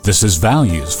This is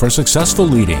Values for Successful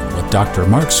Leading with Dr.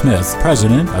 Mark Smith,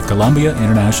 President of Columbia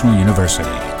International University.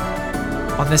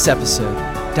 On this episode,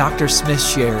 Dr. Smith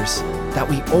shares that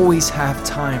we always have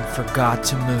time for God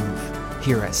to move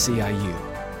here at CIU.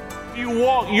 You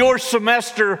want your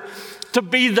semester to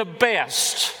be the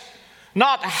best,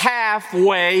 not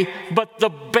halfway, but the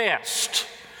best.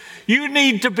 You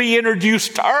need to be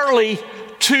introduced early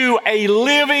to a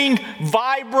living,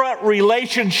 vibrant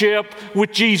relationship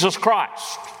with Jesus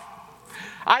Christ.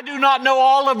 I do not know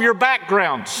all of your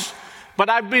backgrounds, but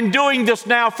I've been doing this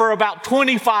now for about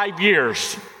 25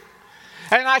 years.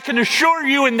 And I can assure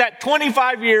you in that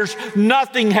 25 years,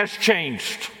 nothing has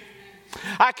changed.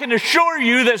 I can assure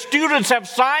you that students have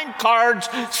signed cards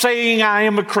saying, I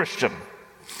am a Christian.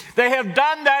 They have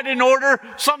done that in order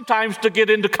sometimes to get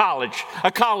into college,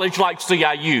 a college like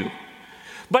CIU.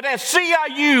 But at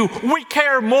CIU, we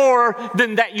care more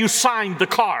than that you signed the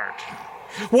card.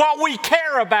 What we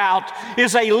care about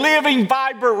is a living,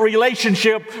 vibrant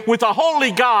relationship with a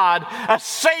holy God, a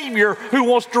Savior who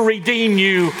wants to redeem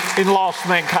you in lost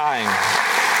mankind.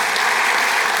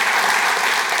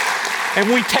 And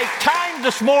we take time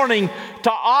this morning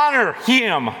to honor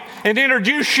Him and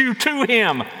introduce you to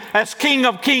Him as King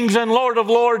of Kings and Lord of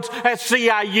Lords at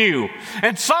CIU.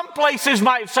 And some places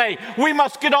might say, we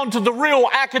must get on to the real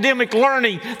academic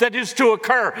learning that is to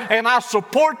occur. And I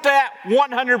support that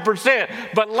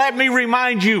 100%. But let me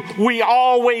remind you, we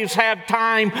always have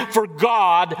time for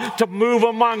God to move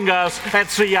among us at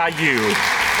CIU.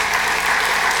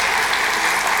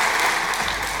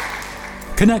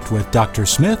 Connect with Dr.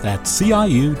 Smith at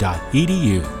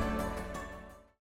ciu.edu.